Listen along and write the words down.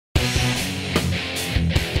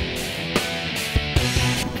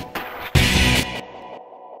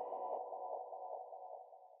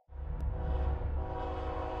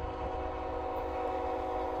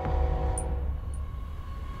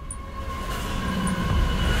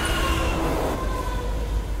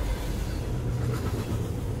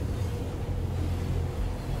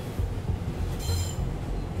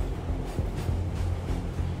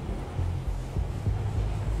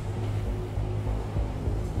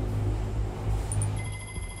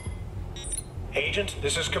Agent,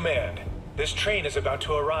 this is Command. This train is about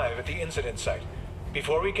to arrive at the incident site.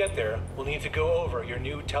 Before we get there, we'll need to go over your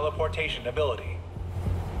new teleportation ability.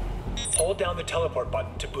 Hold down the teleport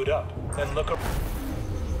button to boot up, then look up.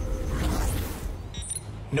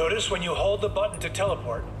 Notice when you hold the button to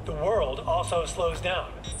teleport, the world also slows down.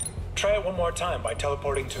 Try it one more time by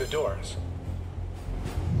teleporting to the doors.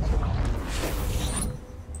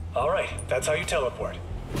 Alright, that's how you teleport.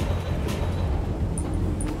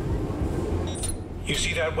 You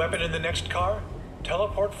see that weapon in the next car?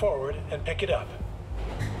 Teleport forward and pick it up.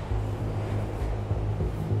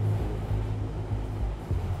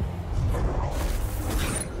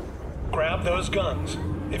 Grab those guns.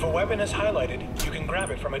 If a weapon is highlighted, you can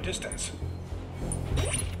grab it from a distance.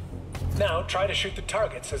 Now try to shoot the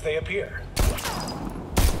targets as they appear.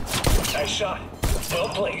 Nice shot. Well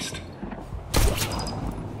placed.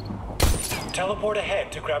 Teleport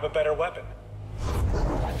ahead to grab a better weapon.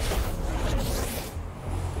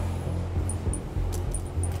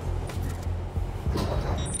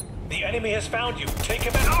 The enemy has found you. Take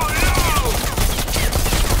him out. Oh,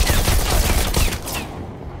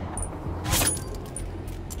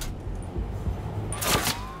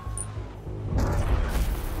 no!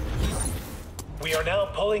 We are now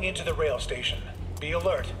pulling into the rail station. Be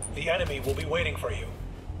alert. The enemy will be waiting for you.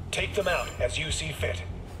 Take them out as you see fit.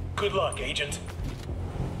 Good luck, Agent.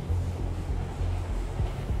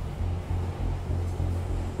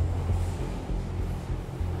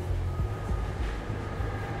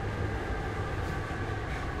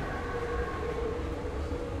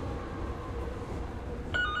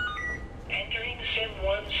 Entering Sim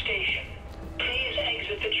 1 station. Please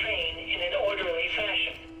exit the train in an orderly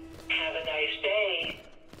fashion. Have a nice day.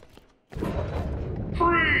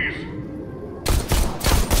 Freeze!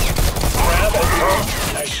 Grab and throw.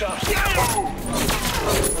 Nice shot.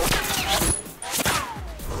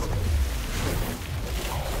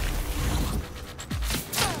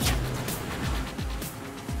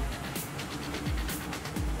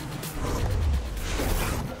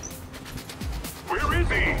 Where is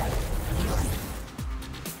he?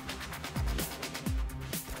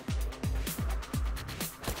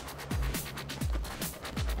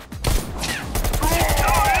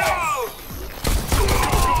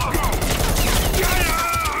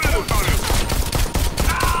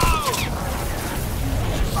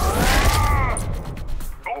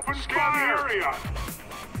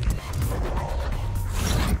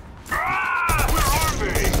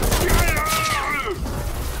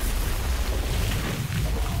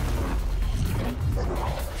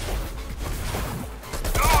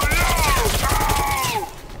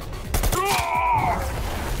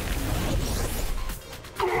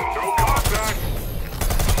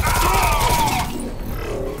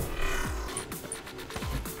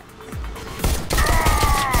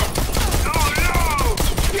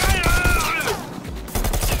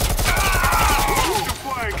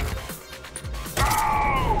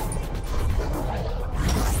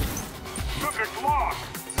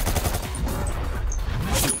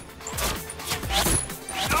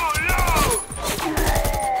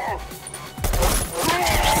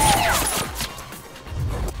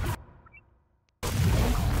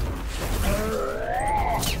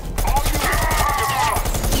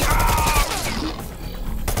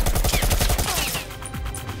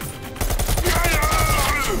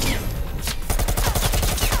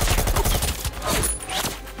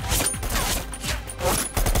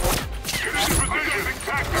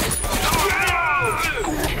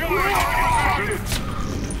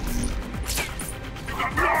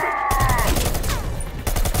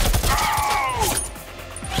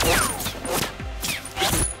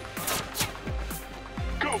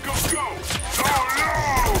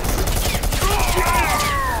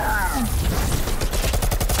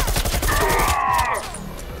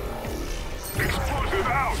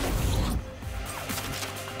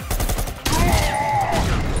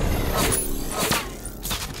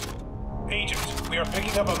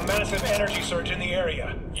 Picking up a massive energy surge in the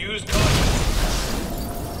area. Use caution.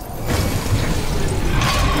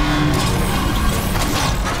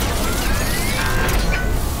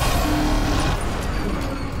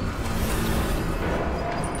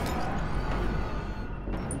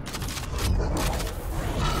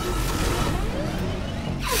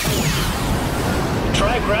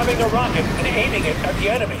 Try grabbing a rocket and aiming it at the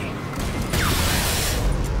enemy.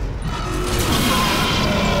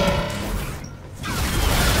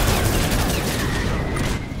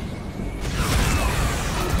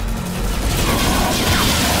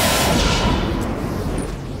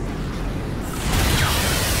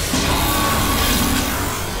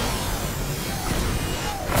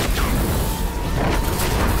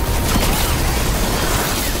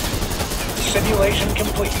 Simulation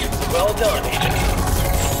complete. Well done, Agent.